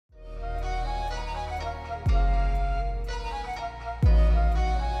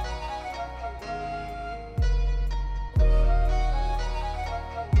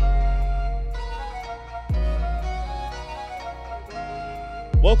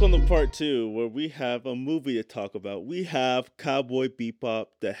Welcome to part two, where we have a movie to talk about. We have Cowboy Bebop,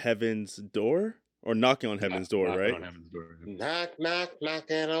 The Heaven's Door, or Knocking on Heaven's Door, Knocking right? on Heaven's Door. Knock, knock,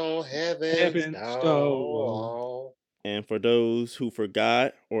 knocking on heaven's Heaven's door. And for those who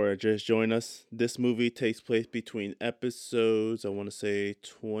forgot or just joined us, this movie takes place between episodes, I want to say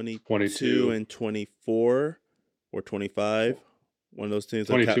 22 and 24 or 25. One of those things.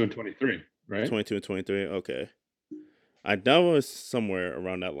 22 and 23, right? 22 and 23, okay. I know it was somewhere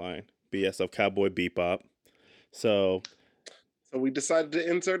around that line. BS of Cowboy Bebop. So we decided to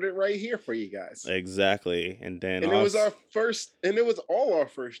insert it right here for you guys. Exactly. And then it was our first, and it was all our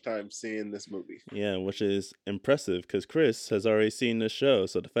first time seeing this movie. Yeah, which is impressive because Chris has already seen the show.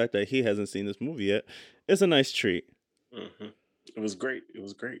 So the fact that he hasn't seen this movie yet is a nice treat. Mm-hmm. It was great. It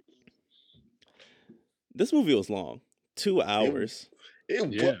was great. This movie was long. 2 hours.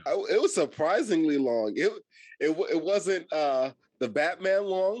 It was surprisingly long. It wasn't the Batman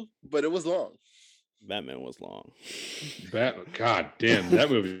long, but it was long. Batman was long. God damn, that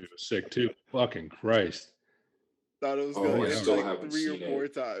movie was sick too. Fucking Christ. Thought it was good. I still haven't 3 or seen 4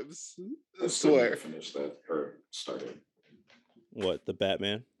 it. times. I swear. Finished that or started. What, the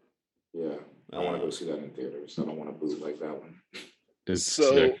Batman? Yeah. I want to go see that in theaters. I don't want to bootleg that one.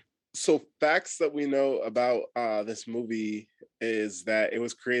 So facts that we know about this movie is that it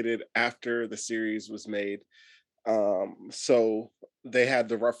was created after the series was made. So they had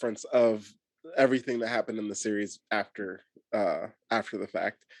the reference of everything that happened in the series after the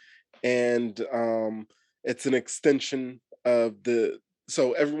fact. And it's an extension of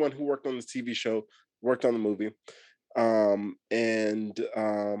so everyone who worked on the TV show worked on the movie. And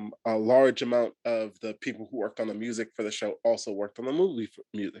a large amount of the people who worked on the music for the show also worked on the movie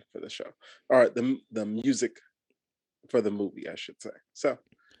music for the show. All right, the music for the movie, I should say. So,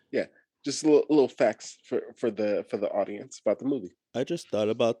 yeah, just a little facts for the audience about the movie. I just thought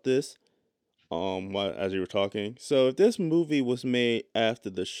about this, as you were talking. So if this movie was made after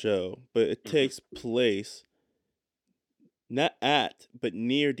the show, but it takes place not at but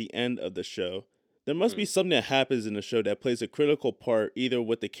near the end of the show, there must be something that happens in the show that plays a critical part, either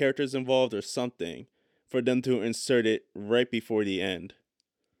with the characters involved or something, for them to insert it right before the end.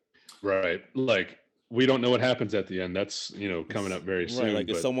 Right. Like, we don't know what happens at the end. That's, coming up very soon. Right, like,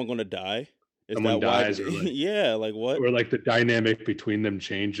 is someone going to die? Is someone dies? Or yeah, like what? Or like the dynamic between them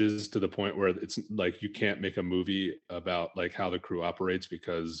changes to the point where it's like you can't make a movie about like how the crew operates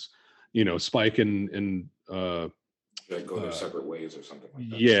because, Spike and like go their separate ways or something like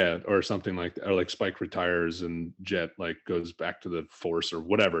that. Yeah, or something like that. Or like Spike retires and Jet like goes back to the Force or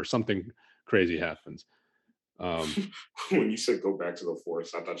whatever. Something crazy happens. When you said go back to the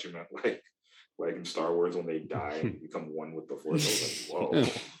Force, I thought you meant like in Star Wars when they die and become one with the Force. I was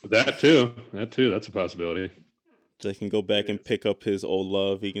like, whoa. That too. That's a possibility. They can go back and pick up his old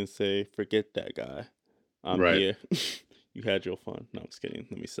love. He can say, forget that guy. I'm here. You had your fun. No, I'm just kidding.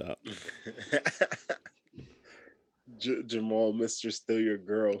 Let me stop. Jamal, Mr. Still Your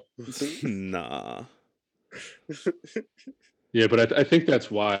Girl. Nah. Yeah, but I think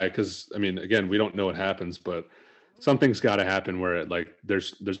that's why, because I mean, again, we don't know what happens, but something's got to happen where it like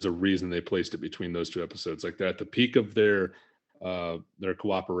there's a reason they placed it between those 2 episodes. Like they're at the peak of their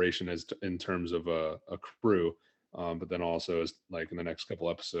cooperation as in terms of a crew, but then also as like in the next couple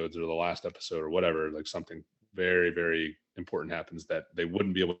episodes or the last episode or whatever, like something very, very important happens that they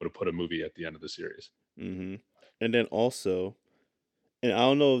wouldn't be able to put a movie at the end of the series. Mm-hmm. And then also, and I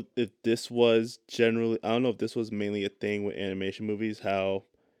don't know if this was mainly a thing with animation movies, how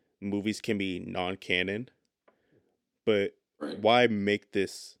movies can be non-canon, but why make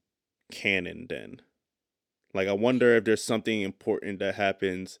this canon then? Like, I wonder if there's something important that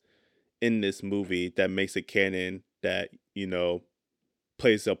happens in this movie that makes it canon that,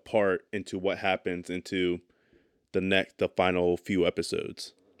 plays a part into what happens into the final few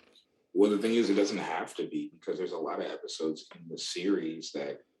episodes. Well, the thing is, it doesn't have to be, because there's a lot of episodes in the series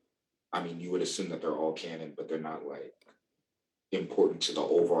that, I mean, you would assume that they're all canon, but they're not like important to the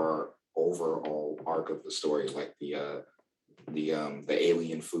overall arc of the story, like the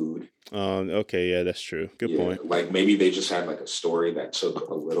alien food. Okay, yeah, that's true. Good point. Like maybe they just had like a story that took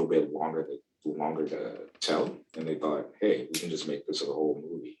a little bit longer to tell, and they thought, hey, we can just make this a whole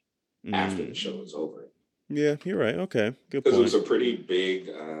movie after the show is over. Yeah, you're right. Okay, good point. Because it was a pretty big,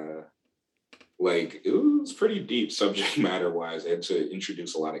 it was pretty deep subject matter wise. They had to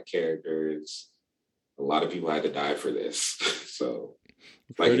introduce a lot of characters. A lot of people had to die for this. So,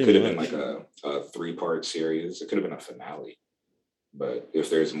 like, it could have been like a 3-part series. It could have been a finale. But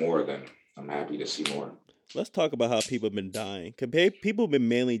if there's more, then I'm happy to see more. Let's talk about how people have been dying. People have been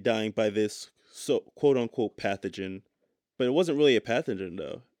mainly dying by this quote unquote pathogen, But it wasn't really a pathogen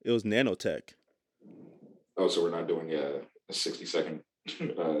though. It was nanotech. Oh, so we're not doing a 60-second.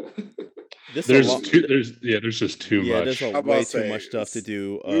 This There's a lot. there's just too Yeah, much. there's I'm way about too to much say, stuff to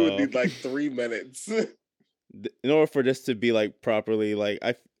do. we would need like 3 minutes. In order for this to be like properly like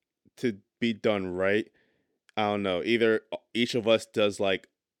to be done right, I don't know. Either each of us does like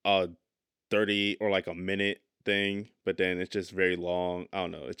a 30 or like a minute thing, but then it's just very long. I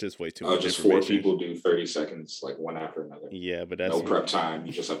don't know. It's just way too Oh, much just 4 information. people do 30 seconds, like one after another. Yeah, but that's No prep time.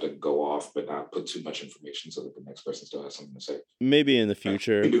 You just have to go off, but not put too much information so that the next person still has something to say. maybe in the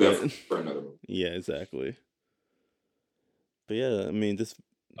future. We can do that But for another movie. yeah, exactly. But yeah, I mean this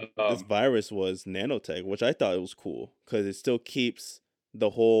Um, virus was nanotech, which I thought it was cool because it still keeps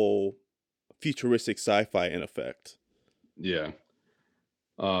the whole futuristic sci-fi in effect. yeah.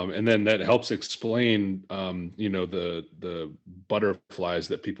 And then that helps explain, the butterflies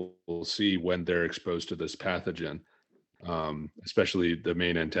that people will see when they're exposed to this pathogen, especially the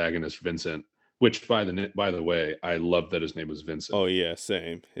main antagonist, Vincent. Which, by the way, I love that his name was Vincent. Oh yeah,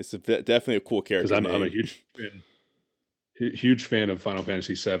 same. It's definitely a cool character because I'm a name. huge fan of Final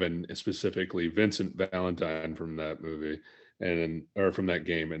Fantasy VII, and specifically Vincent Valentine from that movie, or from that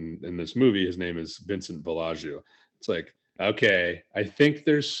game. And in this movie, his name is Vincent Villaggio. It's like, okay, I think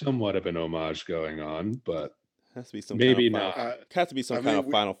there's somewhat of an homage going on, but Has to be some maybe kind of not. has to be some I kind mean,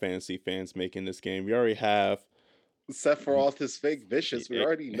 of Final Fantasy fans making this game. We already have Sephiroth is fake vicious. We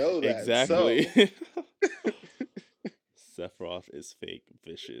already know that. exactly. So Sephiroth is fake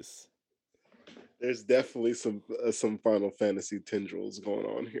vicious. there's definitely some Final Fantasy tendrils going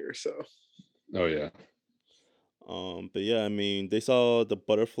on here. So Oh yeah, But yeah, I mean, they saw the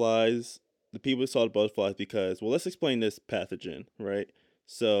butterflies. The people saw the butterflies because, well, let's explain this pathogen, right?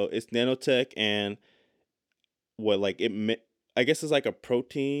 So it's nanotech and what, like I guess it's like a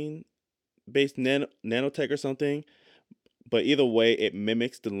protein based nanotech or something. But either way, it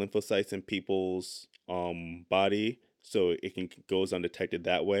mimics the lymphocytes in people's body, so it can goes undetected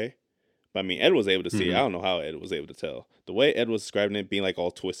that way. But I mean, Ed was able to see. I don't know how Ed was able to tell. The way Ed was describing it being like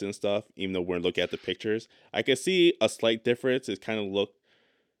all twisted and stuff, even though we're looking at the pictures, I could see a slight difference. It kind of looked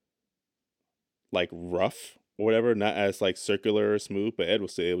like rough or whatever, not as like circular or smooth, but Ed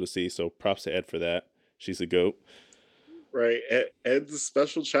was still able to see. So props to Ed for that. She's a goat. right, Ed's a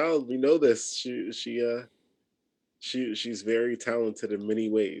special child. We know this. She's very talented in many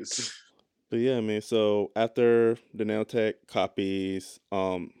ways. But yeah, I mean, so after the nanotech copies,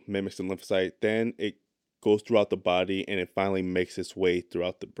 mimics the lymphocyte, then it goes throughout the body and it finally makes its way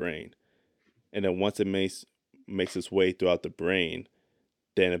throughout the brain. And then once it makes its way throughout the brain,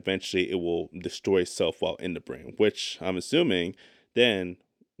 then eventually it will destroy itself while in the brain, which I'm assuming then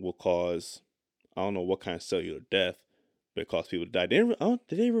will cause, I don't know what kind of cellular death, but it causes people to die. Did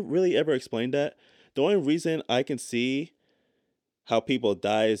they really ever explain that? The only reason I can see how people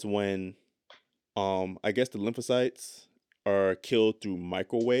die is when I guess the lymphocytes are killed through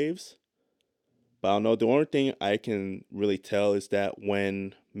microwaves. But I don't know. The only thing I can really tell is that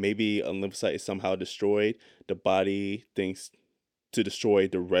when maybe a lymphocyte is somehow destroyed, the body thinks to destroy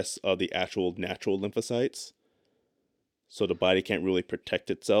the rest of the actual natural lymphocytes. So the body can't really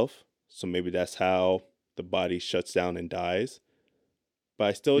protect itself. So maybe that's how the body shuts down and dies. But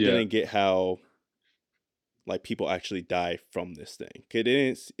I still Yeah. didn't get how like people actually die from this thing. It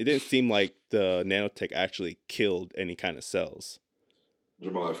didn't seem like the nanotech actually killed any kind of cells.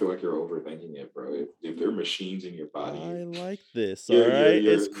 Jamal, I feel like you're overthinking it, bro. If there are machines in your body, I like this. All your right,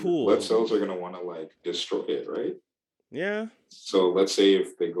 it's your cool. blood cells are gonna want to like destroy it, right? Yeah. So let's say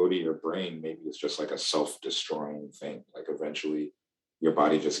if they go to your brain, maybe it's just like a self-destroying thing. Like eventually your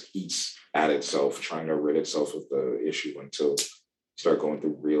body just eats at itself, trying to rid itself of the issue until you start going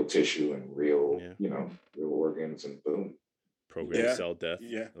through real tissue and real, Yeah. real organs, and boom. Programmed Yeah, cell death.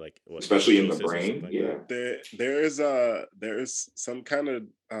 yeah. Like what? Especially in the Psychosis or brain, something like yeah. that. There is some kind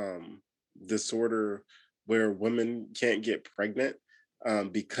of disorder where women can't get pregnant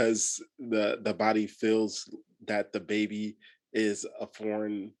because the body feels that the baby is a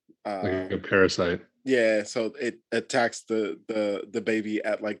foreign Like a parasite. yeah, so it attacks the baby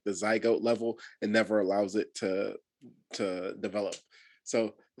at like the zygote level and never allows it to develop.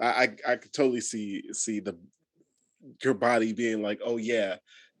 So I could totally see your body being like, oh yeah,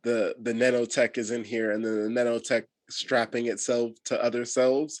 the nanotech is in here, and then the nanotech strapping itself to other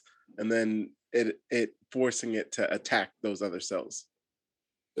cells, and then it forcing it to attack those other cells.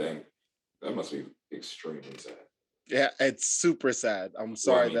 Dang, that must be extremely sad. Yeah, it's super sad. I'm Well,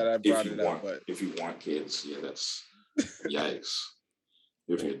 sorry that I brought it up, but if you want kids, yeah, that's yikes.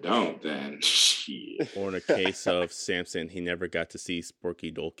 If you don't, then shit. Or in a case of Samson, he never got to see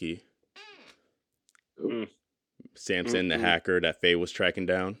Sporky Dolky. Ooh. Samson, the hacker that Faye was tracking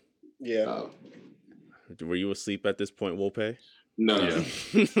down. Yeah. Oh. Were you asleep at this point, Wolpe? No.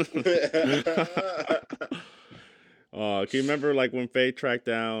 Can you remember like when Faye tracked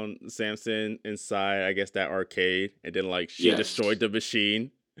down Samson inside, I guess, that arcade, and then like she destroyed the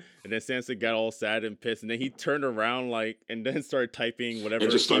machine, and then Samson got all sad and pissed, and then he turned around like and then started typing whatever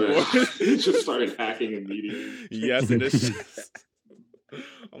just started hacking immediately. Yes, and it's just,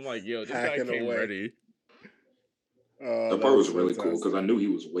 I'm like, yo, this guy came ready. That part was really cool because I knew he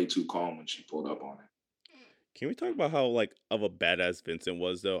was way too calm when she pulled up on it. Can we talk about how like of a badass Vincent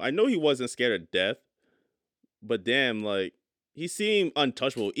was though? I know he wasn't scared of death, but damn, like he seemed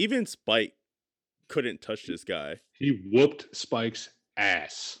untouchable. Even Spike couldn't touch this guy. He whooped Spike's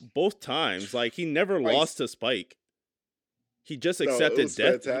ass both times. Like he never lost to Spike. He just accepted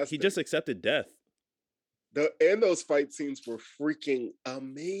death. Fantastic. He just accepted death. And those fight scenes were freaking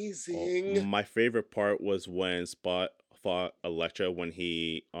amazing. Oh, my favorite part was when Spot fought Elektra when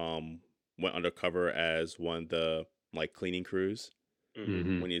he went undercover as one of the like cleaning crews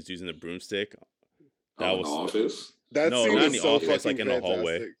when he was using the broomstick. That was in the office. That scene not in was the so office, like in the fantastic.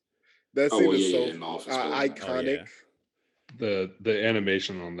 hallway. That scene was in the office, iconic. The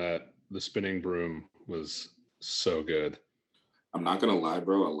animation on that, the spinning broom, was so good. I'm not gonna lie,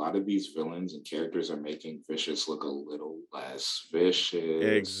 bro. A lot of these villains and characters are making Vicious look a little less vicious.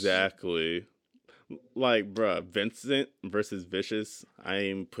 Exactly. Like, bruh, Vincent versus Vicious.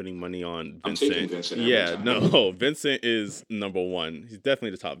 I'm putting money on Vincent. I'm taking Vincent. Yeah, no, Vincent is number one. He's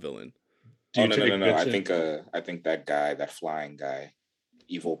definitely the top villain. No. I think that guy, that flying guy,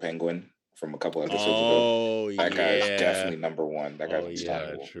 Evil Penguin from a couple episodes ago. That guy is definitely number one. That guy's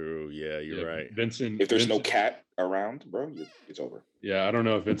unstoppable. True. Yeah, you're right. Vincent. If there's no cat around, bro, it's over. Yeah, I don't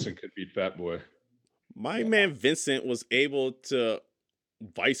know if Vincent could beat Fat Boy. My man Vincent was able to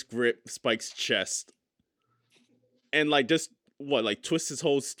vice grip Spike's chest and like just twist his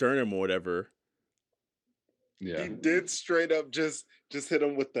whole sternum or whatever. Yeah, he did straight up just hit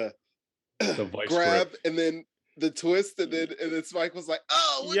him with the vice grab grip. and then the twist and then Spike was like,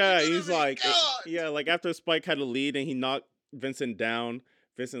 oh yeah, he's like, yeah, like after Spike had a lead and he knocked Vincent down,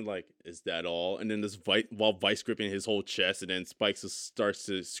 Vincent like, is that all? And then while vice gripping his whole chest, and then Spike just starts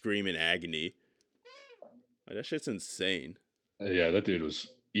to scream in agony. Like, that shit's insane. Yeah, that dude was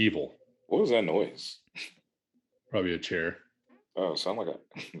evil. What was that noise? Probably a chair. Oh, sound like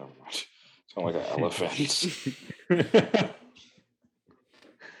never mind. Sound like an elephant.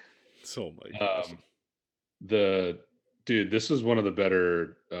 So my gosh. This is one of the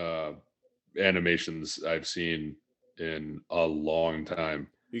better animations I've seen in a long time.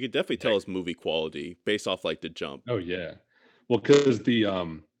 You could definitely tell it's movie quality based off like the jump. Oh yeah, well, because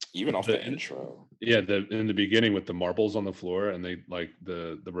the even off the intro. Yeah, in the beginning with the marbles on the floor and they like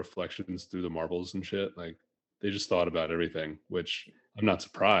the reflections through the marbles and shit. Like they just thought about everything, which I'm not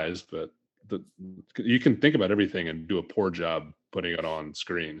surprised, but you can think about everything and do a poor job putting it on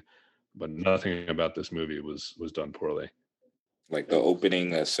screen. But nothing about this movie was done poorly. Like the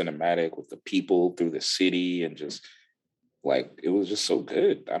opening cinematic with the people through the city and just like it was just so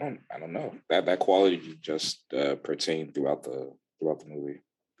good. I don't know that quality just pertained throughout the movie.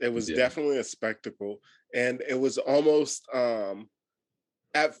 It was definitely a spectacle, and it was almost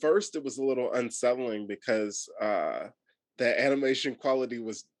at first it was a little unsettling because the animation quality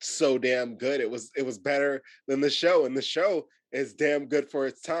was so damn good. It was better than the show, and the show is damn good for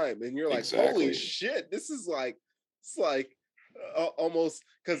its time. And you're like, holy shit, this is like it's like almost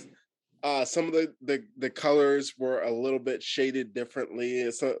because some of the colors were a little bit shaded differently.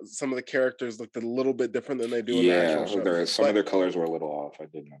 Some of the characters looked a little bit different than they do in the actual show. Some of their colors were a little off. I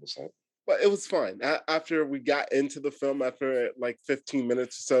did notice that. But it was fine. After we got into the film, after like 15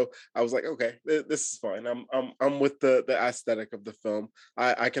 minutes or so, I was like, okay, this is fine. I'm with the aesthetic of the film.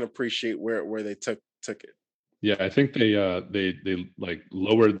 I can appreciate where they took it. Yeah, I think they like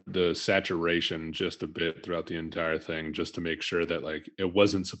lowered the saturation just a bit throughout the entire thing, just to make sure that like it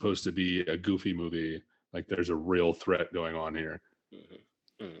wasn't supposed to be a goofy movie. Like there's a real threat going on here.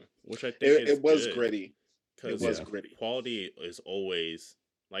 Mm-hmm. Mm-hmm. Which I think it was gritty. It was gritty. Quality is always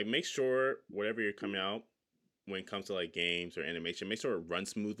like make sure whatever you're coming out when it comes to like games or animation, make sure it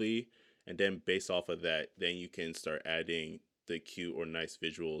runs smoothly, and then based off of that, then you can start adding the cute or nice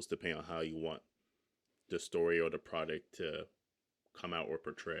visuals depending on how you want the story or the product to come out or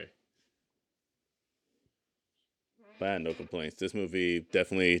portray. But I had no complaints. This movie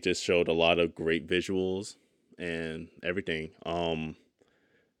definitely just showed a lot of great visuals and everything. I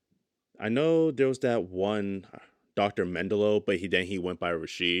know there was that one Dr. Mendelo, but he went by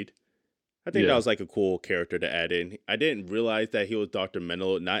Rashid. I think that was like a cool character to add in. I didn't realize that he was Dr.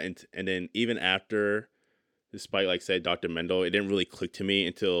 Mendelo, and then even after despite like said Dr. Mendel, it didn't really click to me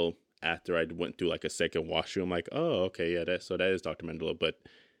until after I went through like a second watch through. I'm like, oh, okay, yeah, that is Dr. Mendel, but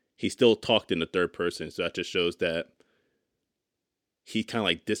he still talked in the third person, so that just shows that he kind of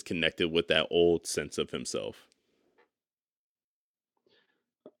like disconnected with that old sense of himself.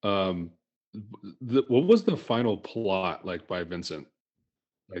 What was the final plot like by Vincent?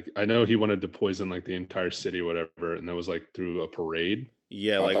 Like, I know he wanted to poison like the entire city, or whatever, and that was like through a parade.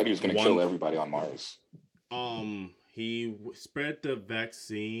 Yeah, I like thought he was going to kill everybody on Mars. He spread the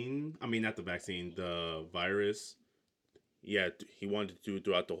vaccine. I mean, not the vaccine, the virus. Yeah, he wanted to do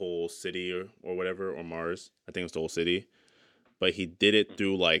throughout the whole city or whatever, or Mars. I think it was the whole city. But he did it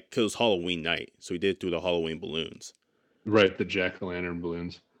through like, cause it was Halloween night, so he did it through the Halloween balloons. Right, the jack-o'-lantern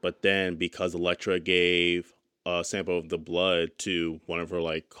balloons. But then because Elektra gave a sample of the blood to one of her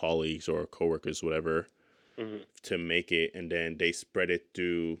like colleagues or coworkers, whatever, to make it, and then they spread it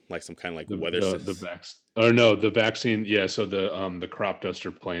through like some kind of like weather system. The vaccine. Yeah, so the crop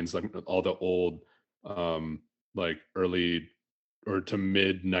duster planes, like all the old, like early or to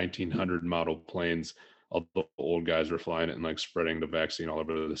mid 1900 model planes. All the old guys were flying it and like spreading the vaccine all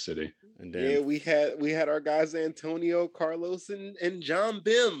over the city. And then we had our guys Antonio, Carlos, and John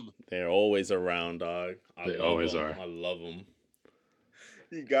Bim. They're always around, dog. They always are. I love them.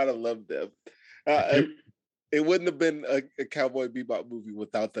 You gotta love them. It wouldn't have been a Cowboy Bebop movie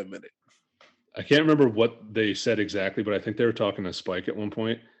without them in it. I can't remember what they said exactly, but I think they were talking to Spike at one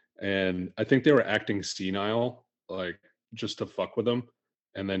point, and I think they were acting senile, like just to fuck with him.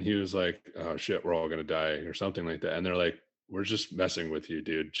 And then he was like, "Oh shit, we're all gonna die," or something like that. And they're like, "We're just messing with you,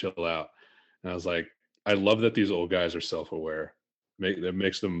 dude. Chill out." And I was like, I love that these old guys are self-aware. That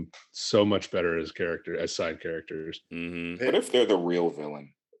makes them so much better as side characters. Mm-hmm. What if they're the real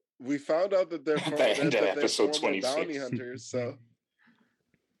villain? We found out that they're episode 26 bounty hunters. So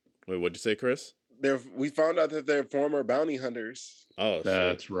wait, what'd you say, Chris? We found out that they're former bounty hunters. Oh,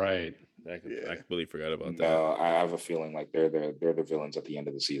 that's right. I completely forgot about that. No, I have a feeling like they're the villains at the end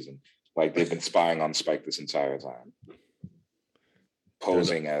of the season. Like they've been spying on Spike this entire time,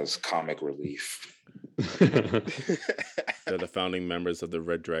 posing as comic relief. They're the founding members of the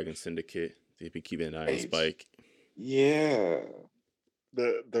Red Dragon Syndicate. They've been keeping an eye on Spike. Yeah.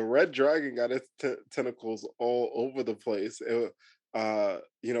 The Red Dragon got its tentacles all over the place.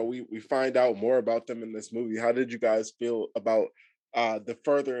 We find out more about them in this movie. How did you guys feel about the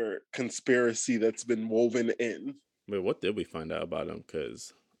further conspiracy that's been woven in? Wait, what did we find out about them?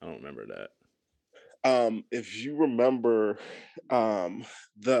 Because I don't remember that. If you remember,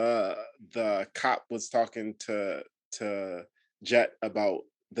 the cop was talking to Jet about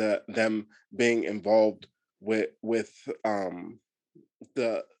them being involved with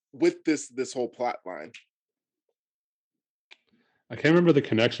this whole plot line. I can't remember the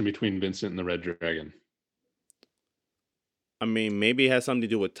connection between Vincent and the Red Dragon. I mean, maybe it has something to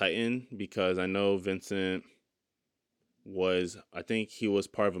do with Titan, because I know Vincent was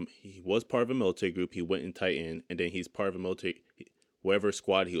part of a military group. He went in Titan, and then he's part of a military, whatever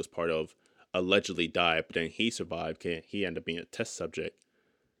squad he was part of allegedly died, but then he survived. He ended up being a test subject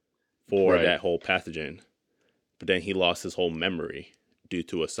for that whole pathogen, but then he lost his whole memory due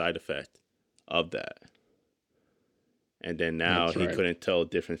to a side effect of that. And then now he couldn't tell the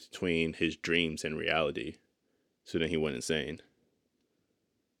difference between his dreams and reality. So then he went insane.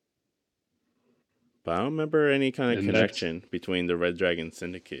 But I don't remember any kind of connection between the Red Dragon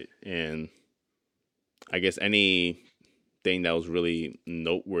Syndicate and I guess anything that was really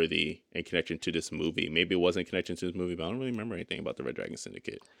noteworthy in connection to this movie. Maybe it wasn't in connection to this movie, but I don't really remember anything about the Red Dragon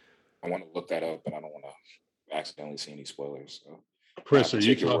Syndicate. I want to look that up, but I don't want to accidentally see any spoilers. So Chris, are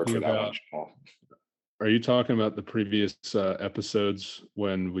you talking about the previous episodes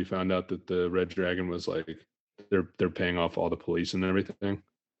when we found out that the Red Dragon was like they're paying off all the police and everything?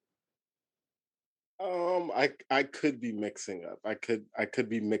 I could be mixing up. I could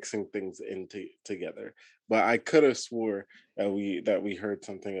be mixing things together, but I could have swore that we heard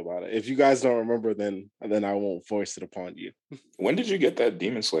something about it. If you guys don't remember, then I won't force it upon you. When did you get that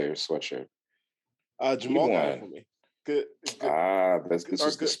Demon Slayer sweatshirt? Jamal got it for me. Good. This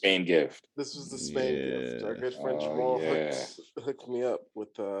was the Spain gift. This was the Spain gift. Our good friend Jamal hooked me up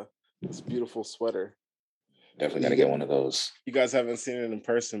with this beautiful sweater. Definitely gotta get one of those. You guys haven't seen it in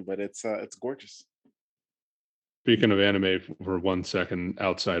person, but it's gorgeous. Speaking of anime for 1 second,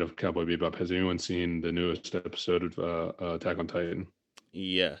 outside of Cowboy Bebop, has anyone seen the newest episode of Attack on Titan?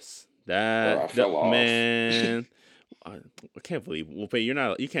 Yes. Man. I can't believe. Well, but you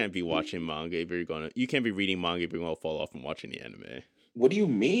can't be watching manga if you can't be reading manga if you're gonna fall off from watching the anime. What do you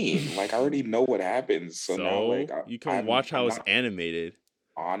mean? Like, I already know what happens. So now, like, you can watch how it's animated.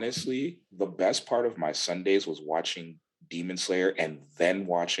 honestly, the best part of my Sundays was watching Demon Slayer and then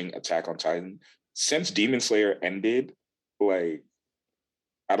watching Attack on Titan. Since Demon Slayer ended, like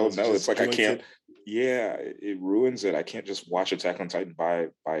I don't Those know. It's just like I jointed. can't. Yeah, it ruins it. I can't just watch Attack on Titan by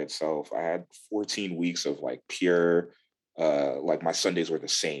itself. I had 14 weeks of like pure, like my Sundays were the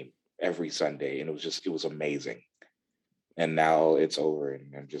same every Sunday, and it was amazing. And now it's over,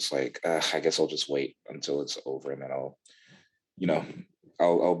 and I'm just like, I guess I'll just wait until it's over, and then you know,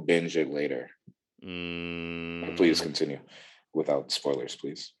 I'll binge it later. Please continue without spoilers,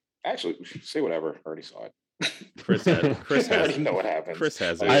 please. Actually, say whatever. I already saw it. Chris I already has know what happens. Chris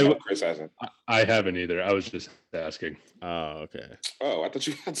has I it. know Chris hasn't. I haven't either. I was just asking. Oh, okay. Oh, I thought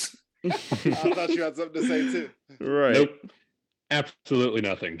you had. I thought you had something to say too. Right. Nope. Absolutely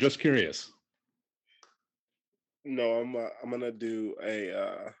nothing. Just curious. No, I'm gonna do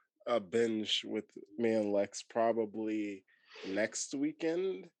a binge with me and Lex probably next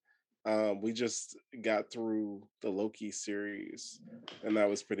weekend. We just got through the Loki series, and that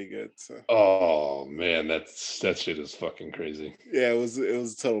was pretty good. So Oh man, that shit is fucking crazy. yeah, it was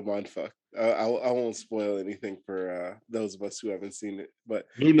a total mindfuck. I won't spoil anything for those of us who haven't seen it, but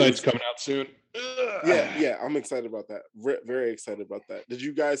Moon Knight's was, coming out soon. yeah, I'm excited about that. Very excited about that. Did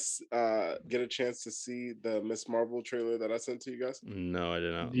you guys get a chance to see the Miss Marvel trailer that I sent to you guys? No, I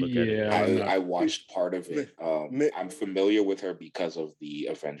did not look at it. Yeah, I watched part of it. I'm familiar with her because of the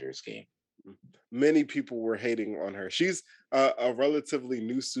Avengers game. Many people were hating on her. She's a relatively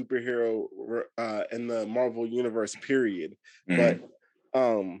new superhero in the Marvel universe, period. Mhm.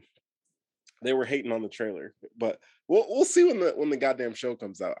 But they were hating on the trailer. But we'll see when the goddamn show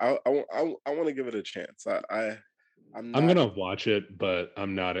comes out. I want to give it a chance. I'm gonna watch it, but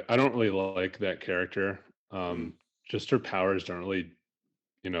I'm not. I don't really like that character. Just her powers don't really,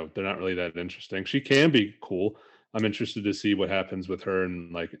 they're not really that interesting. She can be cool. I'm interested to see what happens with her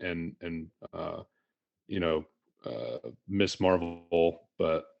and like Miss Marvel,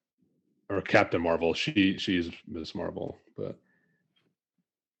 but or Captain Marvel. She's Miss Marvel, but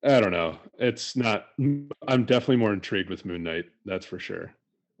I don't know. It's not. I'm definitely more intrigued with Moon Knight. That's for sure.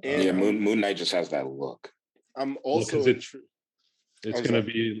 And Yeah, Moon Knight just has that look. I'm also it's gonna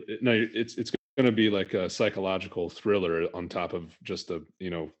be it's gonna be like a psychological thriller on top of just a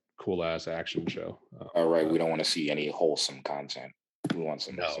cool ass action show. All right, we don't want to see any wholesome content. We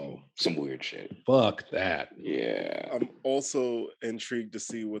want No. some weird shit. Fuck that. Yeah. I'm also intrigued to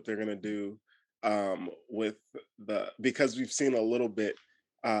see what they're gonna do with because we've seen a little bit.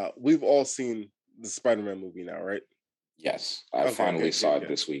 We've all seen the Spider-Man movie now, right? Yes, I finally saw it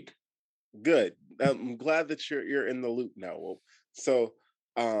this week. Good. I'm glad that you're in the loop now. Well, so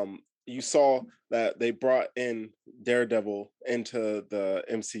you saw that they brought in Daredevil into the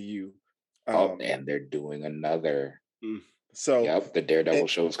MCU. And they're doing another. So yep, the Daredevil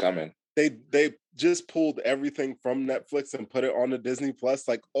show is coming. They just pulled everything from Netflix and put it on the Disney Plus,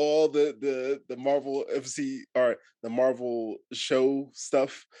 like all the Marvel FC or the Marvel show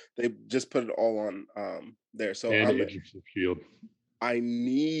stuff. They just put it all on there. So and Agents of Shield. I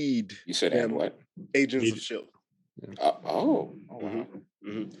need. You said and what? Agents of Shield. Wow.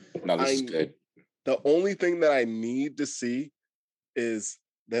 Mm-hmm. No, this is good. The only thing that I need to see is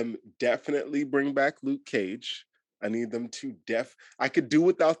them definitely bring back Luke Cage. I need them to I could do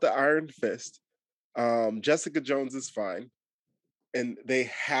without the Iron Fist. Jessica Jones is fine, and they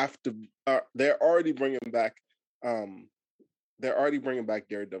have to. They're already bringing back. They're already bringing back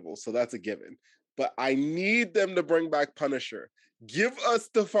Daredevil, so that's a given. But I need them to bring back Punisher. Give us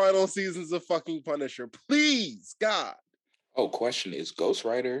the final seasons of fucking Punisher, please, God. Oh, question: is Ghost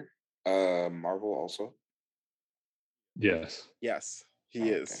Rider Marvel also? Yes. Yes, he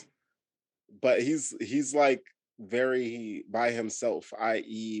is. But he's like very by himself,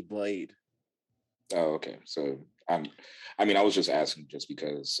 i.e. Blade. Oh, okay. So I was just asking just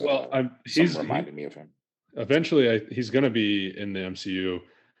because he's reminded me of him. Eventually he's going to be in the MCU.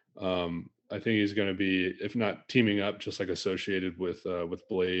 I think he's going to be, if not teaming up, just like associated with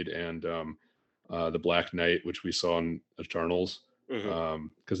Blade and the Black Knight, which we saw in Eternals.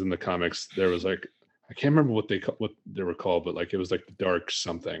 Because in the comics there was like, I can't remember what they were called, but like it was like the Dark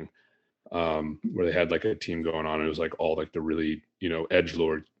something, where they had like a team going on. And it was like all like the really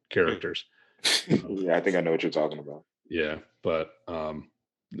edgelord characters. Yeah, I think I know what you're talking about. Yeah, but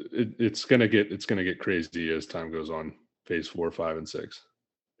it's gonna get crazy as time goes on. Phase 4, 5, and 6.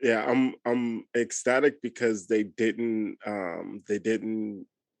 Yeah, I'm ecstatic because they didn't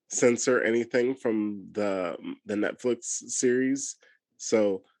censor anything from the Netflix series.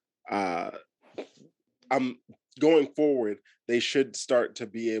 So I'm going forward. They should start to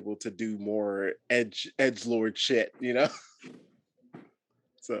be able to do more edgelord shit.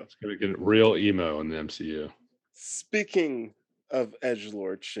 So It's gonna get real emo in the MCU. speaking of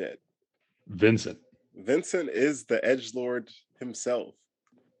edgelord shit, Vincent. Vincent is the edgelord himself.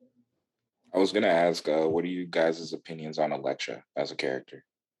 I was gonna ask, what are you guys' opinions on Elektra as a character?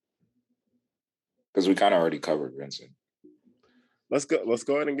 Because we kind of already covered Vincent. Let's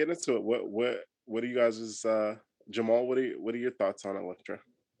go ahead and get into it. What are you guys' Jamal, what are your thoughts on Elektra?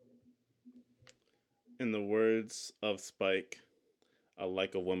 In the words of Spike, I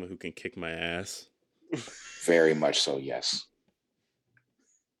like a woman who can kick my ass. Very much so, yes.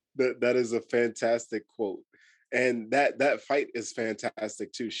 That is a fantastic quote. And that fight is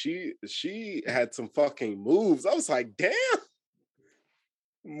fantastic too. She had some fucking moves. I was like, damn.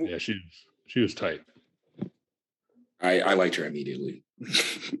 Yeah, she was tight. I liked her immediately.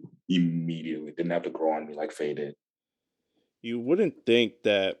 Immediately. Didn't have to grow on me like Faye did. You wouldn't think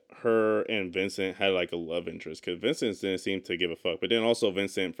that her and Vincent had like a love interest because Vincent didn't seem to give a fuck. But then also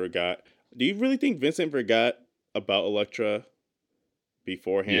Vincent forgot. Do you really think Vincent forgot about Elektra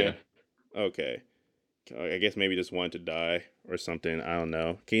beforehand? Yeah. Okay. I guess maybe just wanted to die or something. I don't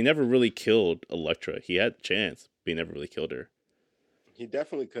know. He never really killed Elektra. He had a chance, but he never really killed her. He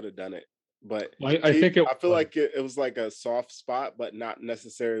definitely could have done it. But I feel like it was like a soft spot, but not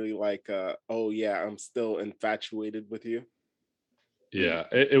necessarily like oh yeah, I'm still infatuated with you. Yeah,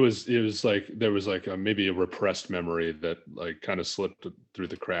 it was like there was like maybe a repressed memory that like kind of slipped through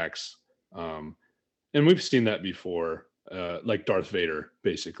the cracks. And we've seen that before, like Darth Vader,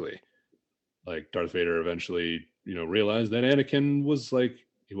 basically. Like Darth Vader eventually, realized that Anakin was like,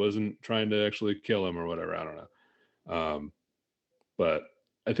 he wasn't trying to actually kill him or whatever. I don't know. But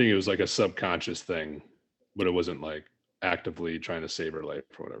I think it was like a subconscious thing, but it wasn't like actively trying to save her life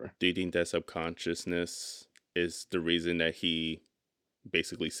or whatever. Do you think that subconsciousness is the reason that he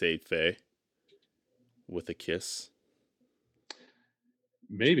basically saved Faye with a kiss?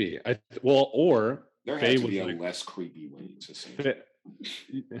 Maybe. Or there Faye had to was be a like, less creepy way to say it.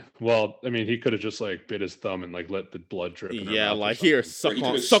 Well, I mean, he could have just like bit his thumb and like let the blood drip. In her mouth like here, suck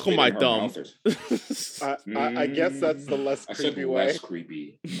on my thumb. I guess that's the less creepy way. Less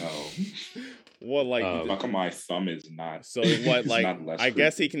creepy. No. Well, like suck on my thumb is not. So what? Like I creepy.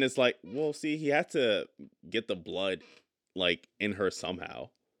 guess he can just like. Well, see, he had to get the blood like in her somehow.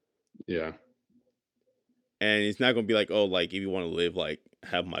 Yeah. And he's not gonna be like, oh, like if you want to live, like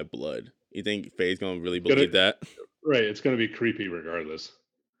have my blood. You think Faye's gonna really believe that? Right, it's gonna be creepy regardless.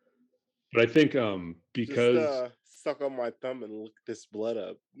 But I think because just, suck on my thumb and lick this blood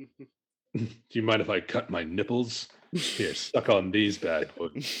up. Do you mind if I cut my nipples? Here, suck on these bad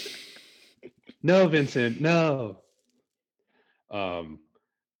boys. No, Vincent, no. But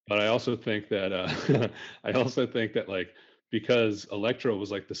I also think that like because Elektra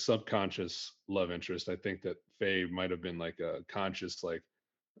was like the subconscious love interest, I think that Faye might have been like a conscious, like,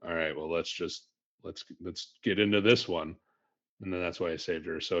 all right, well, let's get into this one. And then that's why I saved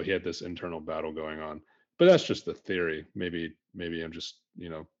her. So he had this internal battle going on. But that's just the theory. Maybe I'm just,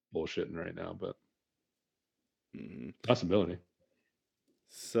 bullshitting right now, but possibility.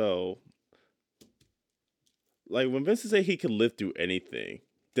 So like when Vincent said he could live through anything,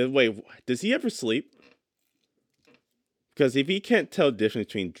 does he ever sleep? Because if he can't tell the difference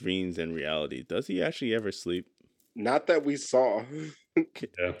between dreams and reality, does he actually ever sleep? Not that we saw. Yeah.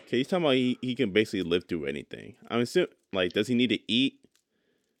 Okay, he's talking about he can basically live through anything. I'm assuming, like, does he need to eat?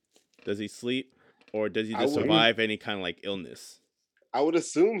 Does he sleep? Or does he just survive any kind of like illness? I would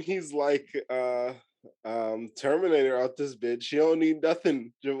assume he's like Terminator out this bitch. He don't need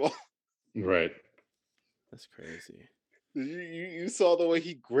nothing, Jamal. Right. That's crazy. You saw the way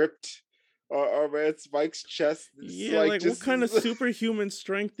he gripped our man Spike's chest. Yeah, like what kind of superhuman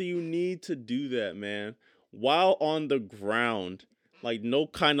strength do you need to do that, man? While on the ground, like no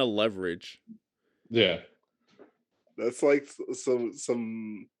kind of leverage. Yeah. That's like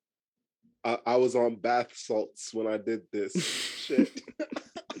some. I was on bath salts when I did this shit.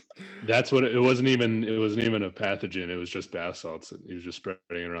 That's what it wasn't even a pathogen. It was just bath salts. He was just spreading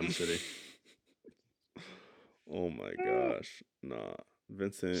it around the city. Oh my gosh. Nah.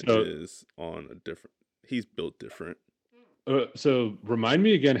 Vincent is on a different. He's built different. So remind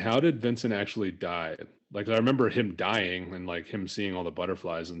me again, how did Vincent actually die? Like I remember him dying and like him seeing all the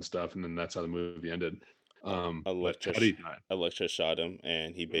butterflies and stuff, and then that's how the movie ended. Elektra shot him,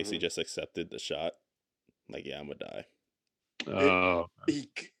 and he basically just accepted the shot. Like, yeah, I'm gonna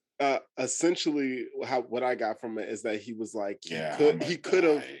die. Essentially, what I got from it is that he was like, he could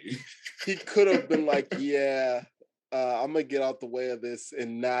have been like, yeah, I'm gonna get out the way of this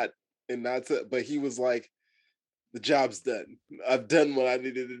and not, but he was like, the job's done. I've done what I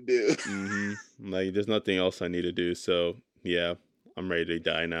needed to do. Like, there's nothing else I need to do. So yeah, I'm ready to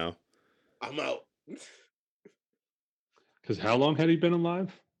die now. I'm out. Because how long had he been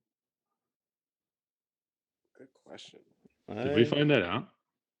alive? Good question. Did we find that out?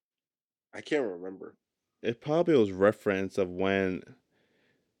 I can't remember. It probably was reference of when,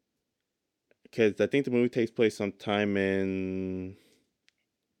 because I think the movie takes place sometime in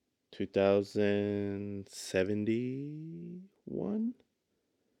 2071,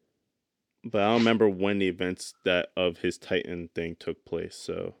 but I don't remember when the events that of his Titan thing took place,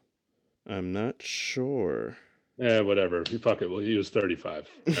 so I'm not sure. Yeah, whatever. Fuck it. Well, he was 35.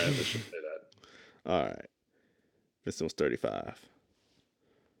 All right, let's just say that. All right, this was 35.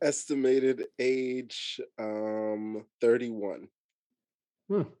 Estimated age 31.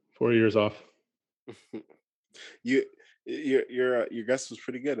 Huh, 4 years off. Your guess was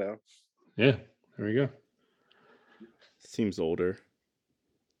pretty good, Al. Yeah, there we go. Seems older.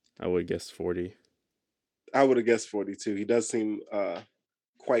 I would guess 40. I would have guessed 42. He does seem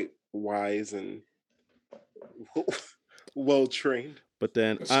quite wise and well trained. But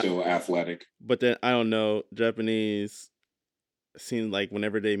then But still athletic. But then I don't know. Japanese seem like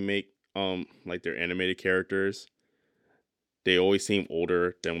whenever they make like their animated characters, they always seem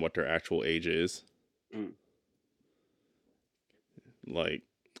older than what their actual age is. Mm. Like,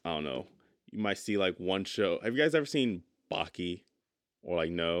 I don't know. You might see like one show. Have you guys ever seen Baki? Or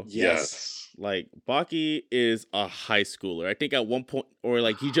like no? Yes. Like Baki is a high schooler. I think at one point, or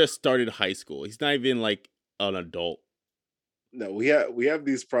like he just started high school. He's not even like an adult. No, we have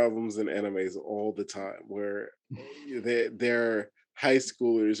these problems in animes all the time where their high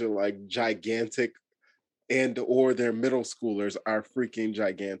schoolers are like gigantic, and or their middle schoolers are freaking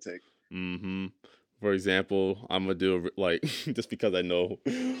gigantic. Mm-hmm. For example, I'm gonna do like just because I know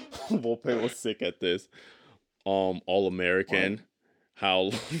Volpe was sick at this. All American, What?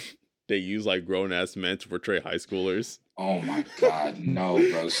 how they use like grown ass men to portray high schoolers. Oh my God, no,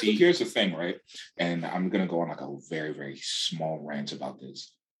 bro. See, here's the thing, right? And I'm gonna go on like a very, very small rant about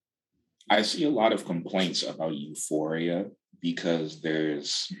this. I see a lot of complaints about Euphoria because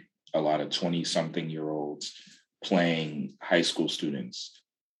there's a lot of 20-something-year-olds playing high school students.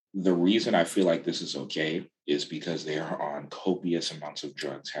 The reason I feel like this is okay is because they are on copious amounts of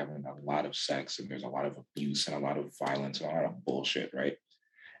drugs, having a lot of sex, and there's a lot of abuse and a lot of violence and a lot of bullshit, right?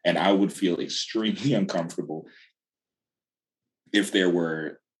 And I would feel extremely uncomfortable if there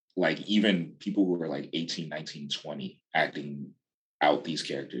were like even people who were like 18, 19, 20 acting out these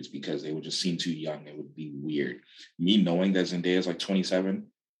characters because they would just seem too young. It would be weird. Me knowing that Zendaya is like 27,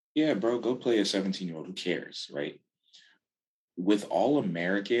 yeah, bro, go play a 17-year-old. Who cares, right? With All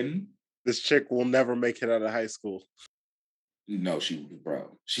American, This chick will never make it out of high school. no, she's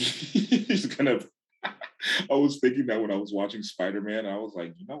gonna. I was thinking that when I was watching Spider-Man, I was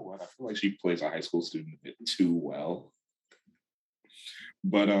like, you know what? I feel like she plays a high school student a bit too well.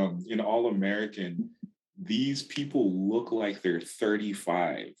 But in All American, these people look like they're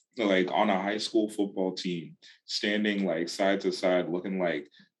 35, like on a high school football team, standing like side to side, looking like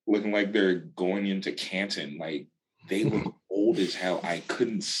they're going into Canton. Like they look old as hell. I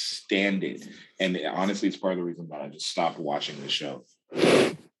couldn't stand it. And honestly, it's part of the reason that I just stopped watching the show.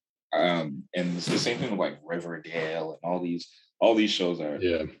 And it's the same thing with like Riverdale and all these shows are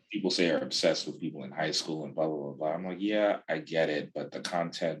people say are obsessed with people in high school and blah blah blah blah. I'm like, yeah, I get it, but the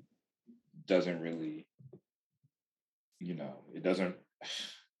content doesn't really, it doesn't.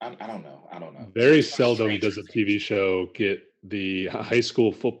 I don't know. Very seldom does a TV show get the high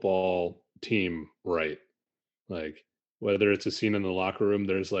school football team right. Like whether it's a scene in the locker room,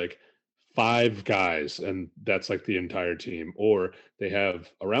 there's like 5 guys and that's like the entire team, or they have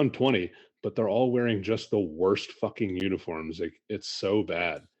around 20, but they're all wearing just the worst fucking uniforms. Like it's so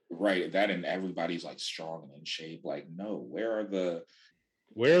bad. Right. That and everybody's like strong and in shape. Like, no, where are the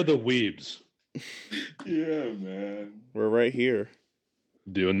weebs? Yeah, man. We're right here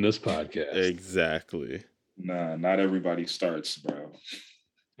doing this podcast. Exactly. Nah, not everybody starts, bro.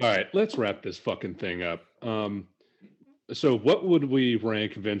 All right, let's wrap this fucking thing up. So what would we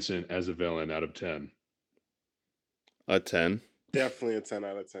rank Vincent as a villain out of 10? A 10. Definitely a 10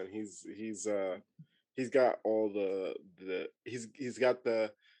 out of 10. He's got all he's got the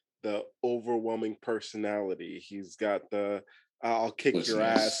overwhelming personality. He's got the I'll kick your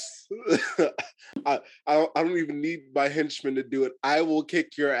ass. I don't even need my henchman to do it. I will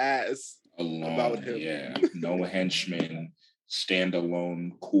kick your ass. Alone, about him. Yeah. No henchman,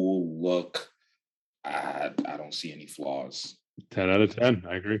 standalone, cool look. I don't see any flaws. 10 out of 10.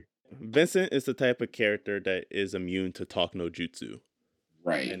 I agree. Vincent is the type of character that is immune to talk no jutsu.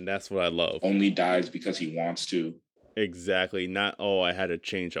 Right. And that's what I love. Only dies because he wants to. Exactly. Not, I had to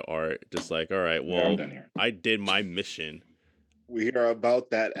change the art. Just like, all right, well, I'm done here. I did my mission. We are about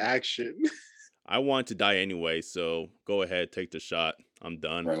that action. I want to die anyway, so go ahead, take the shot. I'm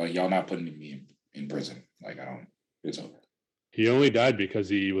done. Right, like y'all not putting me in prison. Like I don't. It's over. He only died because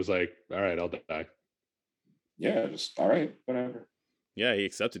he was like, "All right, I'll die." Yeah, just all right, whatever. Yeah, he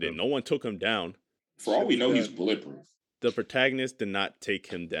accepted it. No one took him down. For all we know, he's Done. bulletproof. The protagonist did not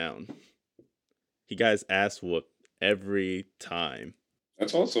take him down. He got his ass whooped every time.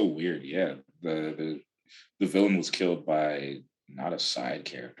 That's also weird. Yeah, the villain was killed by not a side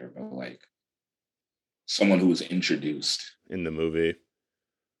character, but like someone who was introduced. In the movie.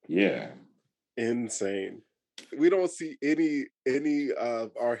 Yeah, Insane. We don't see any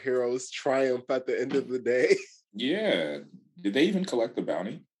of our heroes triumph at the end of the day. yeah. Did they even collect the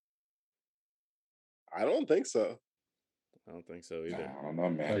bounty? I don't think so. I don't think so Nah, either. I don't know, I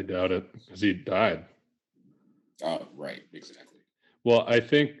man. doubt it because he died. Oh, right, exactly. Well, I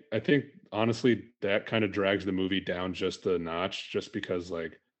think honestly that kind of drags the movie down just a notch, just because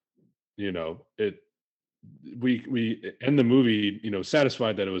like, it we end the movie,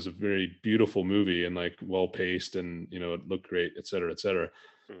 satisfied that it was a very beautiful movie and like well paced and it looked great, et cetera, et cetera.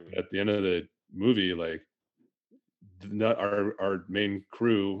 But at the end of the movie, like not our main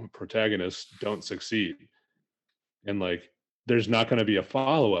crew protagonists don't succeed, and like there's not going to be a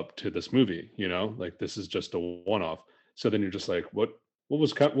follow-up to this movie, like this is just a one-off. So then you're just like, what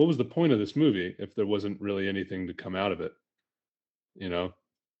was the point of this movie if there wasn't really anything to come out of it, you know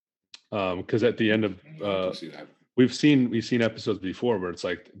because at the end of I do see that. we've seen episodes before where it's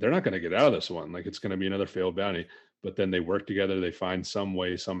like they're not going to get out of this one, like it's going to be another failed bounty, but then they work together, they find some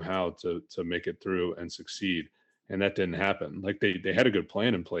way somehow to make it through and succeed, and that didn't happen. Like they had a good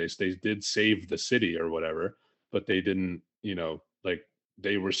plan in place, they did save the city or whatever, but they didn't, like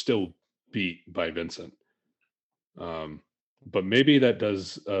they were still beat by Vincent. But maybe that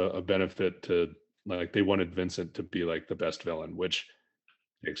does a benefit to, like, they wanted Vincent to be like the best villain, which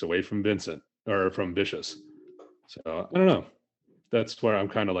takes away from Vincent or from Vicious. So I don't know. That's where I'm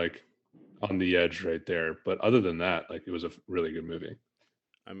kind of like on the edge right there. But other than that, like it was a really good movie.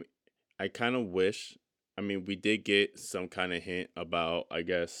 I mean, I kind of wish. I mean, we did get some kind of hint about, I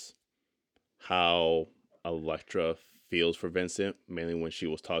guess, how Elektra feels for Vincent, mainly when she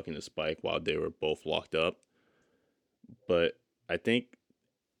was talking to Spike while they were both locked up. But I think,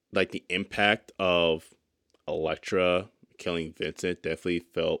 like, the impact of Elektra killing Vincent definitely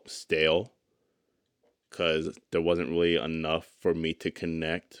felt stale, because there wasn't really enough for me to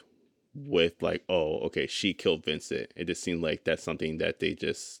connect with, like, oh, okay, she killed Vincent. It just seemed like that's something that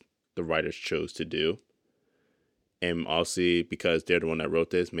the writers chose to do. And obviously, because they're the one that wrote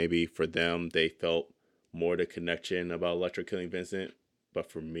this, maybe for them, they felt more the connection about Elektra killing Vincent. But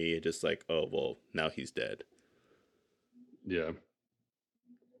for me, it just like, oh, well, now he's dead. Yeah.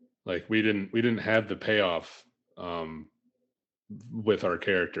 Like we didn't have the payoff with our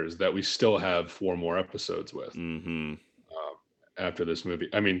characters that we still have 4 more episodes with. Mm-hmm. After this movie.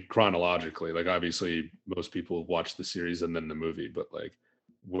 I mean, chronologically, like obviously most people watch the series and then the movie, but like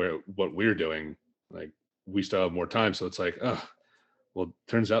what we're doing, like we still have more time. So it's like, oh, well,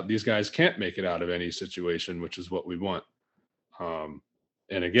 turns out these guys can't make it out of any situation, which is what we want.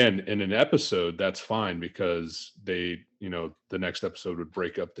 And again, in an episode, that's fine because they, the next episode would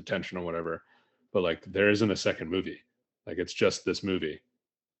break up the tension or whatever. But like there isn't a second movie. Like it's just this movie.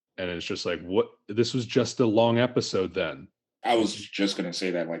 And it's just like, what, this was just a long episode then. I was just gonna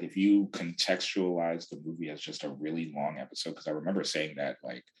say that, like, if you contextualize the movie as just a really long episode, because I remember saying that,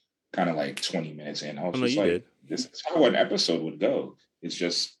 like, kind of like 20 minutes in, I was Oh, no, just you like, did. this is how an episode would go. It's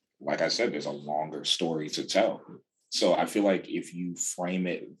just, like I said, there's a longer story to tell. So I feel like if you frame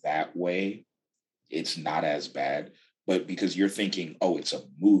it that way, it's not as bad. But because you're thinking, oh, it's a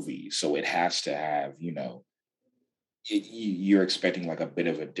movie, so it has to have, you're expecting like a bit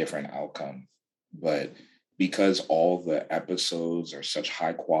of a different outcome. But because all the episodes are such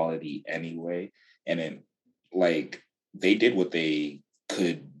high quality anyway, and then like they did what they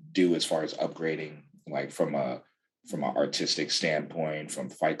could do as far as upgrading, like from a artistic standpoint, from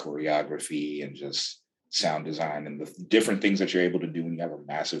fight choreography and just sound design and the different things that you're able to do when you have a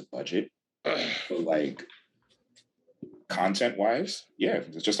massive budget. But like content wise, yeah,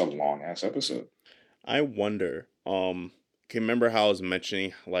 it's just a long ass episode. I wonder, can you remember how I was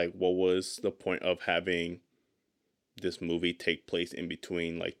mentioning, like, what was the point of having this movie take place in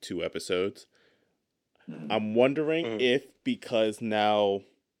between, like, 2 episodes? I'm wondering if, because now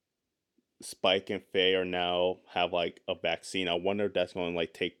Spike and Faye are now have, like, a vaccine, I wonder if that's going to,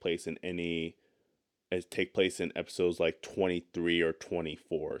 like, take place in episodes, like, 23 or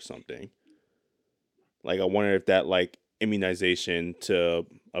 24 or something. Like, I wonder if that, like, immunization to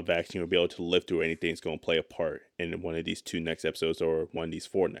a vaccine will be able to live through anything is going to play a part in one of these 2 next episodes or one of these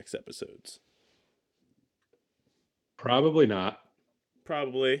 4 next episodes. Probably not,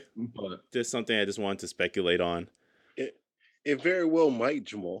 Probably. but Just something I just wanted to speculate on. It very well might,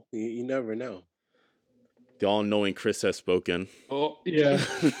 Jamal. You never know. The all-knowing Chris has spoken. oh yeah,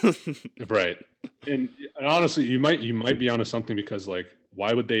 right. And honestly, you might be onto something, because like,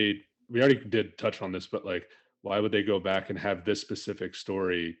 why would they? We already did touch on this, but like, why would they go back and have this specific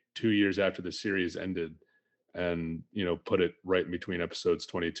story 2 years after the series ended, and put it right in between episodes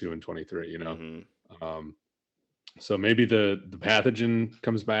 22 and 23? Mhm. So maybe the pathogen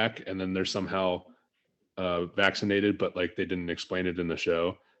comes back, and then they're somehow vaccinated, but like they didn't explain it in the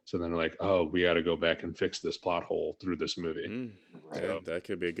show. So then they're like, oh, we got to go back and fix this plot hole through this movie. Yeah, that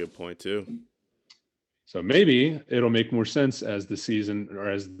could be a good point too. So maybe it'll make more sense as the season or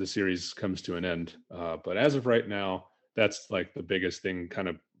as the series comes to an end. But as of right now, that's like the biggest thing kind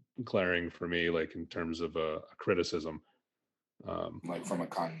of glaring for me, like in terms of a criticism. Like from a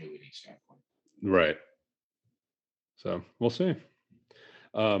continuity standpoint. Right. So we'll see.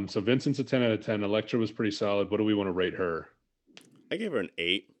 So Vincent's a 10 out of 10. Elektra was pretty solid. What do we want to rate her? I gave her an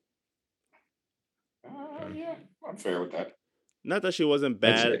 8. Yeah, I'm fair with that. Not that she wasn't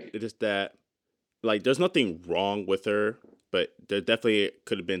bad, it's just that, like, there's nothing wrong with her, but there definitely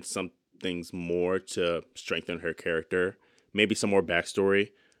could have been some things more to strengthen her character. Maybe some more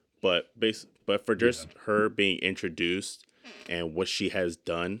backstory, but for just her being introduced and what she has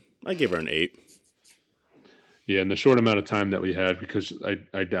done, I give her an 8. Yeah, in the short amount of time that we had, because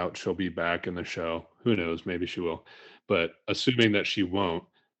I doubt she'll be back in the show. Who knows? Maybe she will. But assuming that she won't,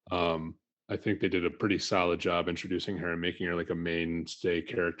 I think they did a pretty solid job introducing her and making her like a mainstay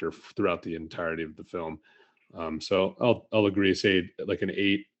character throughout the entirety of the film. So I'll agree, say like an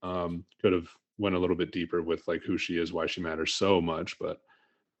 8. Could have went a little bit deeper with like who she is, why she matters so much, but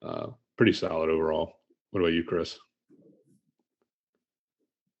pretty solid overall. What about you, Chris?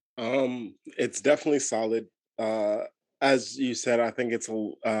 It's definitely solid. As you said, I think it's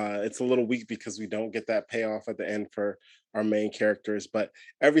a little weak because we don't get that payoff at the end for our main characters, but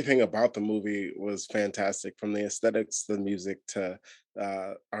everything about the movie was fantastic, from the aesthetics, the music, to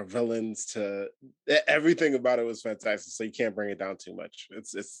our villains, to everything about it was fantastic. So you can't bring it down too much.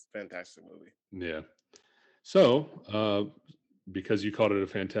 It's a fantastic movie. Yeah. So because you called it a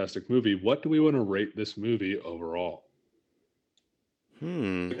fantastic movie, what do we want to rate this movie overall?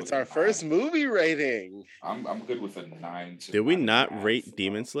 It's our first movie rating. I'm good with a 9 to. Did we 9.5, not rate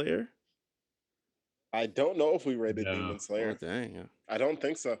Demon Slayer? I don't know if we rated No. Demon Slayer. Oh, dang. Yeah. I don't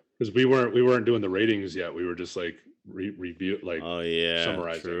think so. Because we weren't doing the ratings yet. We were just like review, like Oh, yeah.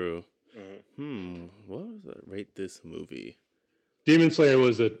 summarizing. True. Mhm. What was it? Rate this movie? Demon Slayer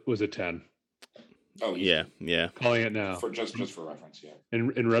was a 10. Oh Yeah. Calling it now. For just for reference, yeah.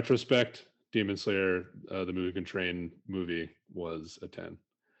 In retrospect, Demon Slayer, the Mugen Train movie, was a 10.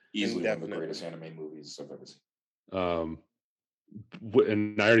 Easily one of the Indefinitely. greatest anime movies I've ever seen.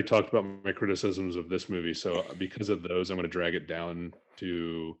 And I already talked about my criticisms of this movie, so because of those, I'm going to drag it down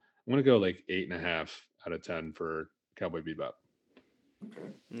to, I'm going to go like 8.5 out of 10 for Cowboy Bebop.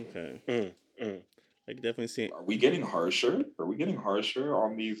 Okay. Mm. I can definitely see it. Are we getting harsher? Are we getting harsher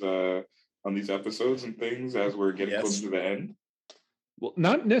on these episodes and things as we're getting Yes. closer to the end? Well,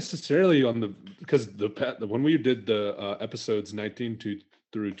 not necessarily on the, because when we did the episodes 19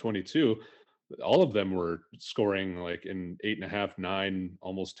 through 22, all of them were scoring like in 8.5, 9,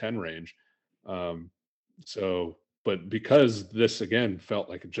 almost 10 range. So, but because this again felt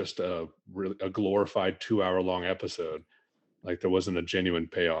like just a glorified 2-hour long episode, like there wasn't a genuine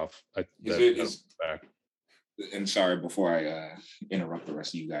payoff. Back. And sorry, before I interrupt the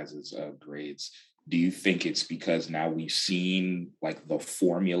rest of you guys' grades, do you think it's because now we've seen like the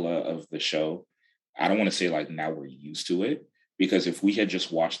formula of the show? I don't want to say like now we're used to it, because if we had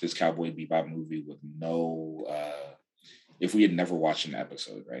just watched this Cowboy Bebop movie with if we had never watched an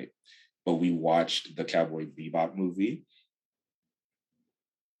episode, right? But we watched the Cowboy Bebop movie,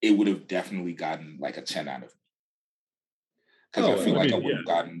 it would have definitely gotten like a 10 out of me. Because I feel like I would have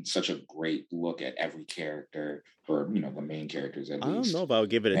gotten such a great look at every character, or the main characters at least. I don't know if I would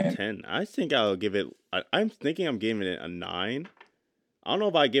give it a 10. I think I'll give it. I'm thinking I'm giving it a 9. I don't know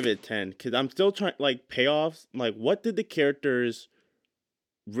if I give it a 10 because I'm still trying, like, payoffs. Like, what did the characters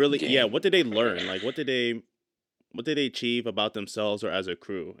really? Yeah, what did they learn? Like, what did they achieve about themselves or as a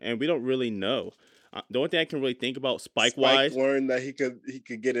crew? And we don't really know. The only thing I can really think about Spike learned that he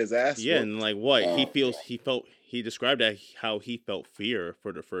could get his ass. Yeah, whooped. and like what he described that how he felt fear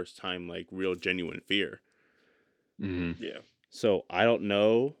for the first time, like real genuine fear. Mm-hmm. Yeah. So I don't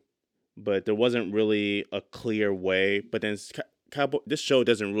know but there wasn't really a clear way. But then this show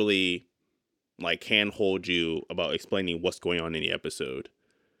doesn't really like handhold you about explaining what's going on in the episode.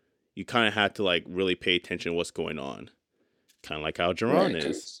 You kind of have to like really pay attention to what's going on, kind of like how Jerron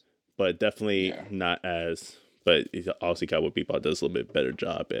is, but definitely not as. But obviously, Cowboy Bebop does a little bit better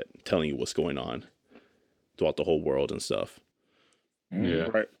job at telling you what's going on throughout the whole world and stuff. Yeah,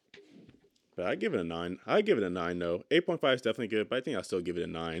 Right. But I give it a 9. I give it a 9 though. 8.5 is definitely good, but I think I'll still give it a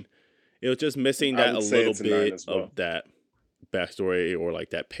 9. It was just missing that a little bit of that backstory or like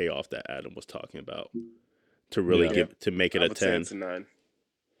that payoff that Adam was talking about to really to make it a 10. It's a 9.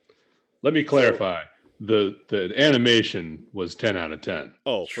 Let me clarify. The animation was 10 out of 10.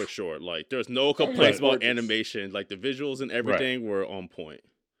 Oh, for sure. Like there's no complaints about animation. Like the visuals and everything were on point.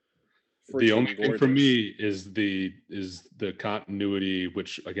 The only thing for me is the continuity,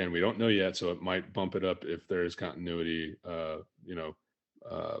 which again we don't know yet, so it might bump it up if there is continuity.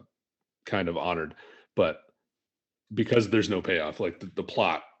 Kind of honored, but because there's no payoff, like the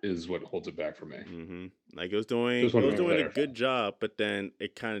plot is what holds it back for me. Mm-hmm. Like it was doing a good job, but then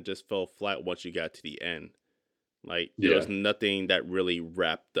it kind of just fell flat once you got to the end. Like there was nothing that really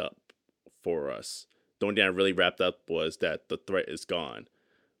wrapped up for us. The only thing that really wrapped up was that the threat is gone.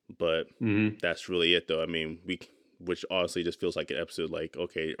 But that's really it, though. I mean, which honestly just feels like an episode like,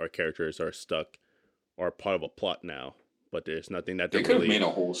 okay, our characters are stuck or part of a plot now, but there's nothing that they could have made a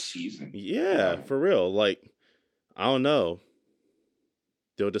whole season. Yeah, for real. Like, I don't know.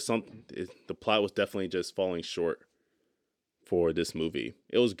 There was just something. The plot was definitely just falling short for this movie.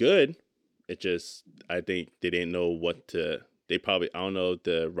 It was good. It just, I think they didn't know what to. They probably, I don't know.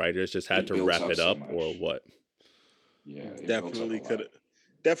 The writers just had to wrap it up or what. Yeah, definitely could have.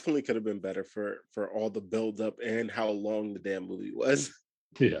 Definitely could have been better for all the build up and how long the damn movie was.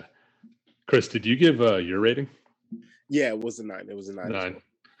 Yeah. Chris, did you give your rating? Yeah, it was a 9. It was a 9. 9.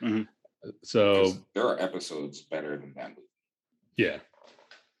 Mm-hmm. So because there are episodes better than that movie. Yeah.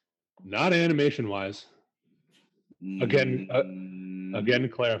 Not animation wise. Again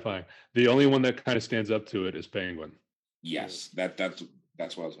clarifying. The only one that kind of stands up to it is Penguin. Yes, that's what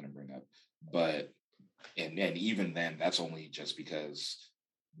I was going to bring up. But and even then, that's only just because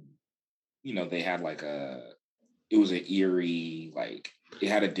they had it was an eerie, like it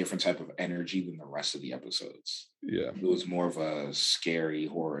had a different type of energy than the rest of the episodes. Yeah. It was more of a scary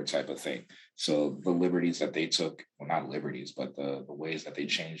horror type of thing. So the liberties that they took, well, not liberties, but the ways that they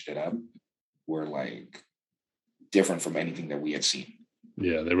changed it up were like different from anything that we had seen.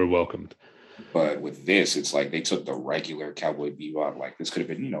 Yeah, they were welcomed. But with this, it's like they took the regular Cowboy Bebop, like this could have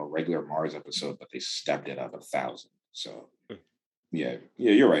been, a regular Mars episode, but they stepped it up 1,000. So yeah,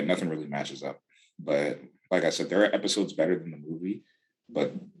 you're right. Nothing really matches up. But like I said, there are episodes better than the movie,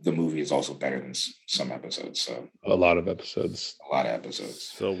 but the movie is also better than some episodes. So a lot of episodes.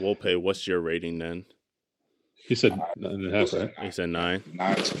 So Wolpe, what's your rating then? He said 9.5, right? He said 9.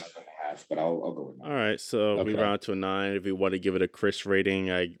 9 to 9.5, but I'll go with 9. All right, so we round to a 9. If we want to give it a Chris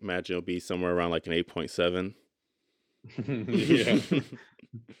rating, I imagine it'll be somewhere around like an 8.7. Yeah.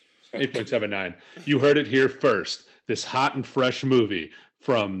 8.79. You heard it here first. This hot and fresh movie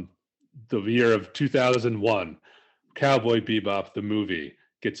from the year of 2001, Cowboy Bebop, the movie,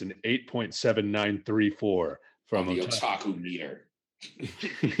 gets an 8.7934 from the otaku meter.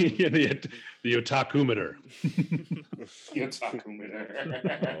 Yeah, the otaku-meter. The otaku-meter.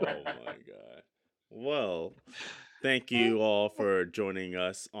 Oh my god. Well, thank you all for joining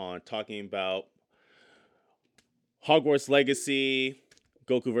us on talking about Hogwarts Legacy,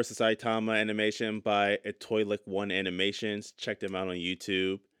 Goku vs. Saitama animation by Etoilik One Animations. Check them out on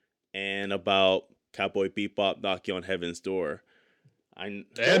YouTube. And about Cowboy Bebop knocking on Heaven's Door.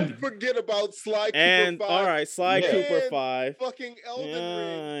 Don't forget about Sly Cooper 5. All right, Sly Cooper 5. Fucking Elden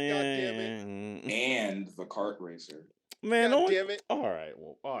Ring. God damn it. And the kart racer. Man, God damn it. All right.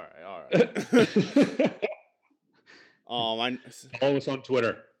 Follow us on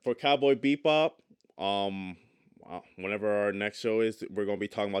Twitter. For Cowboy Bebop, whenever our next show is, we're going to be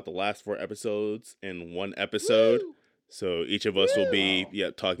talking about the last 4 episodes in one episode. Woo! So each of us will be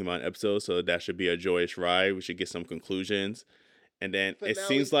talking about an episode. So that should be a joyous ride. We should get some conclusions. And then it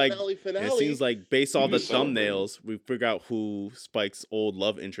seems like based on the thumbnails, we figure out who Spike's old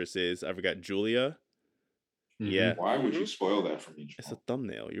love interest is. I forgot Julia. Mm-hmm. Yeah. Why would you spoil that for me? It's a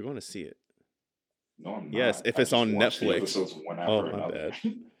thumbnail. You're going to see it. No, I'm not. Yes, if it's on Netflix. Oh, my bad.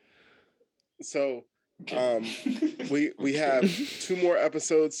 So, we have 2 more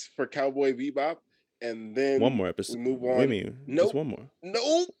episodes for Cowboy Bebop. And then 1 more episode. We move on. What do you mean? Nope. Just 1 more.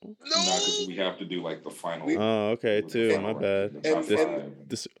 No. Because we have to do like the final. Oh, okay, too. My bad.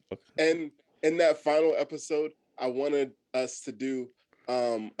 And in that final episode, I wanted us to do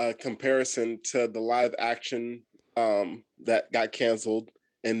a comparison to the live action that got canceled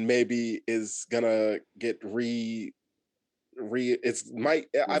and maybe is gonna get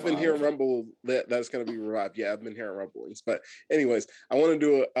I've been hearing rumble that's going to be revived. Yeah, I've been hearing rumblings. But anyways, I want to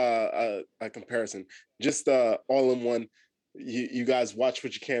do a comparison, just all in one. You guys watch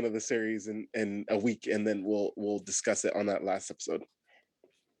what you can of the series in a week, and then we'll discuss it on that last episode.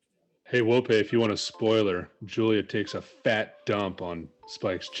 Hey, Wope, if you want a spoiler, Julia takes a fat dump on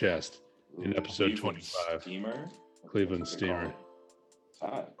Spike's chest in episode 25. Cleveland Steamer. It's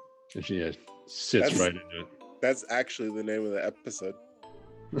hot. And she sits right into it. That's actually the name of the episode.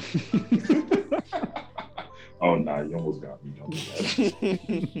 Oh, nah, you almost got me. Don't do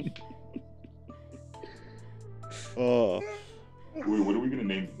that. Oh. Wait, what are we going to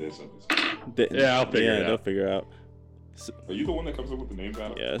name this episode? Yeah, I'll figure it out. They'll figure out. Are you the one that comes up with the names,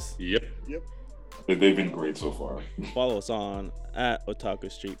 Adam? Yes. Yep. They've been great so far. Follow us on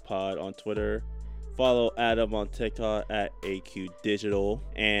 @Otaku Street Pod on Twitter. Follow Adam on TikTok @AQ Digital.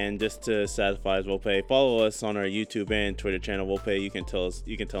 And just to satisfy Wope, follow us on our YouTube and Twitter channel. Wope, you can tell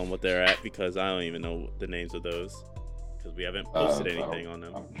them what they're at, because I don't even know the names of those because we haven't posted anything on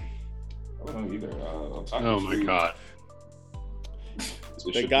them. I don't know either. Oh my god.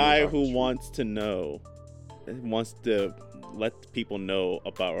 The guy who wants to let people know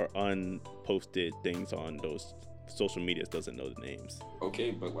about our unposted things on those social medias doesn't know the names.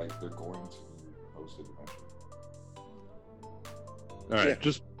 Okay, but like they're going to post it eventually. All right,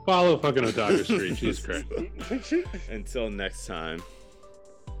 just follow fucking Otaku Street. Jesus Christ. Until next time.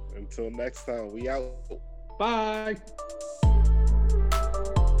 Until next time, we out. Bye.